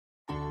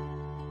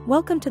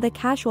Welcome to the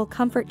Casual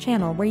Comfort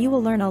channel, where you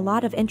will learn a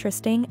lot of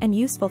interesting and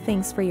useful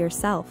things for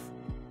yourself.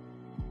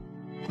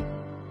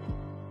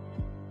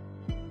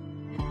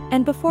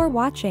 And before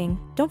watching,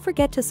 don't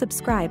forget to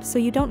subscribe so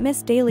you don't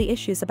miss daily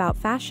issues about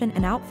fashion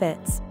and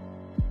outfits.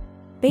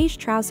 Beige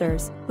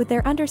trousers, with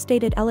their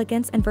understated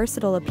elegance and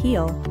versatile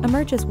appeal,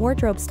 emerge as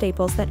wardrobe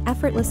staples that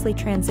effortlessly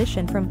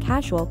transition from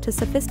casual to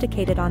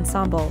sophisticated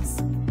ensembles.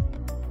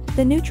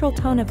 The neutral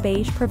tone of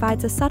beige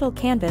provides a subtle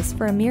canvas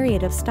for a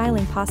myriad of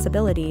styling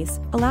possibilities,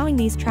 allowing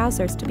these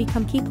trousers to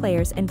become key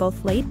players in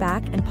both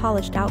laid-back and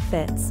polished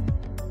outfits.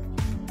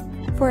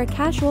 For a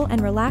casual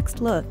and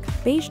relaxed look,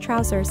 beige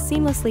trousers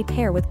seamlessly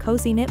pair with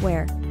cozy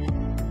knitwear.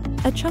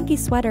 A chunky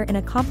sweater in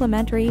a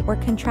complementary or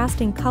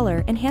contrasting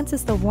color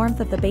enhances the warmth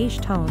of the beige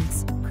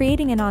tones,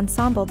 creating an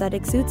ensemble that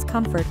exudes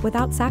comfort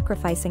without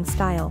sacrificing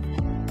style.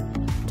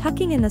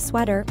 Tucking in the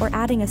sweater or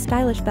adding a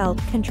stylish belt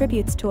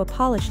contributes to a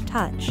polished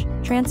touch,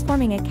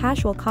 transforming a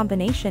casual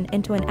combination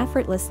into an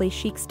effortlessly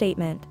chic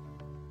statement.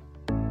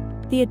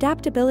 The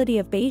adaptability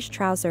of beige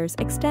trousers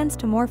extends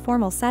to more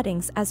formal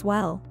settings as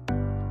well.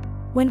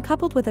 When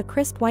coupled with a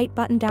crisp white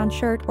button-down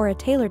shirt or a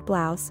tailored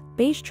blouse,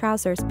 beige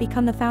trousers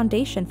become the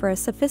foundation for a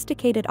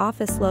sophisticated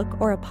office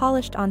look or a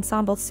polished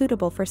ensemble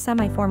suitable for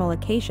semi-formal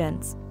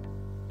occasions.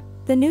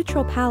 The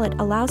neutral palette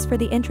allows for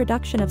the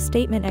introduction of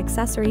statement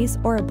accessories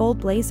or a bold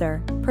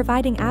blazer,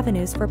 providing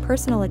avenues for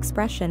personal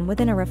expression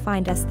within a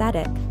refined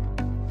aesthetic.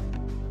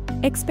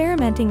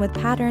 Experimenting with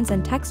patterns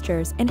and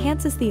textures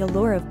enhances the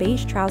allure of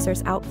beige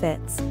trousers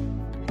outfits.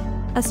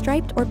 A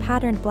striped or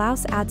patterned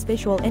blouse adds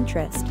visual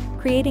interest,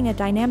 creating a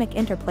dynamic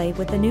interplay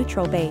with the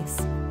neutral base.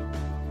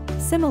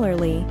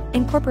 Similarly,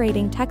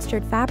 incorporating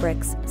textured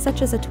fabrics,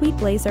 such as a tweed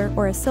blazer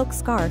or a silk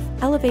scarf,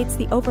 elevates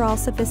the overall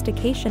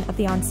sophistication of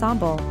the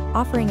ensemble,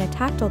 offering a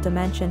tactile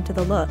dimension to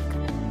the look.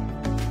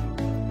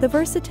 The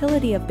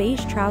versatility of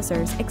beige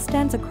trousers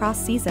extends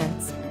across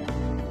seasons.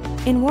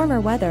 In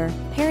warmer weather,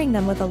 pairing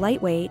them with a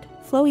lightweight,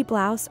 flowy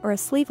blouse or a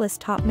sleeveless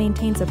top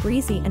maintains a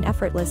breezy and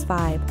effortless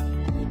vibe.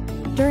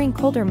 During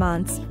colder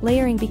months,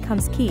 layering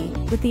becomes key,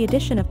 with the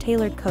addition of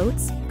tailored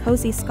coats,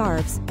 cozy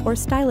scarves, or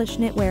stylish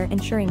knitwear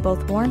ensuring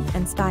both warmth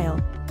and style.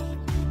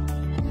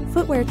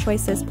 Footwear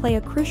choices play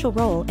a crucial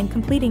role in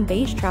completing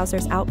beige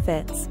trousers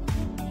outfits.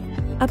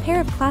 A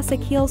pair of classic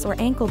heels or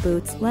ankle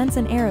boots lends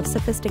an air of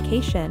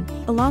sophistication,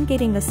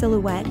 elongating the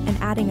silhouette and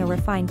adding a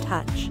refined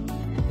touch.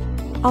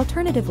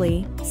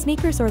 Alternatively,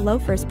 sneakers or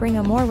loafers bring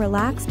a more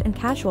relaxed and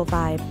casual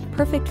vibe,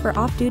 perfect for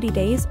off-duty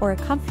days or a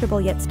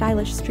comfortable yet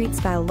stylish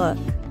street-style look.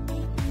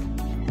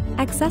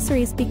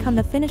 Accessories become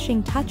the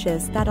finishing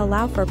touches that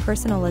allow for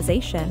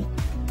personalization.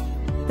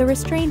 The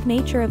restrained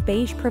nature of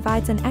beige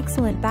provides an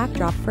excellent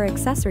backdrop for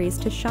accessories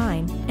to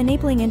shine,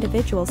 enabling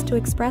individuals to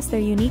express their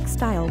unique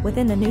style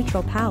within the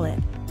neutral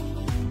palette.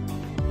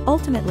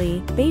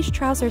 Ultimately, beige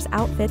trousers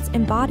outfits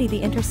embody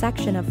the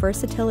intersection of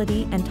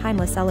versatility and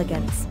timeless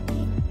elegance.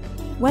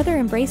 Whether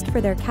embraced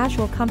for their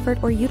casual comfort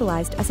or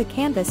utilized as a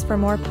canvas for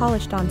more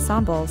polished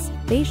ensembles,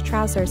 beige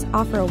trousers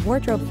offer a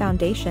wardrobe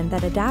foundation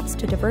that adapts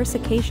to diverse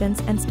occasions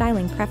and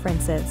styling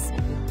preferences.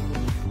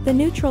 The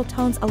neutral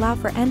tones allow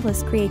for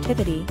endless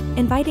creativity,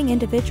 inviting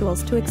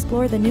individuals to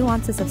explore the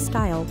nuances of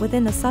style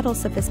within the subtle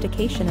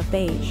sophistication of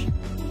beige.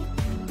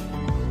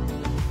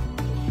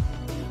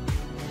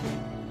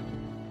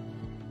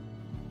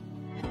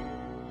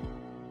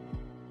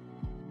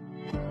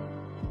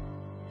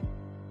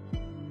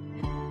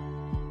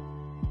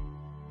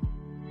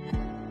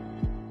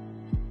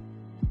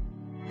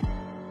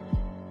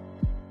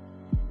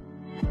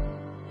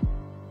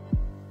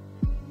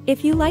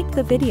 If you liked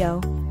the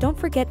video, don't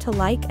forget to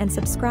like and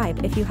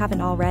subscribe if you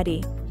haven't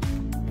already.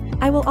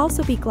 I will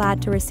also be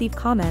glad to receive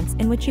comments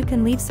in which you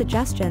can leave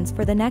suggestions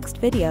for the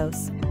next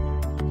videos.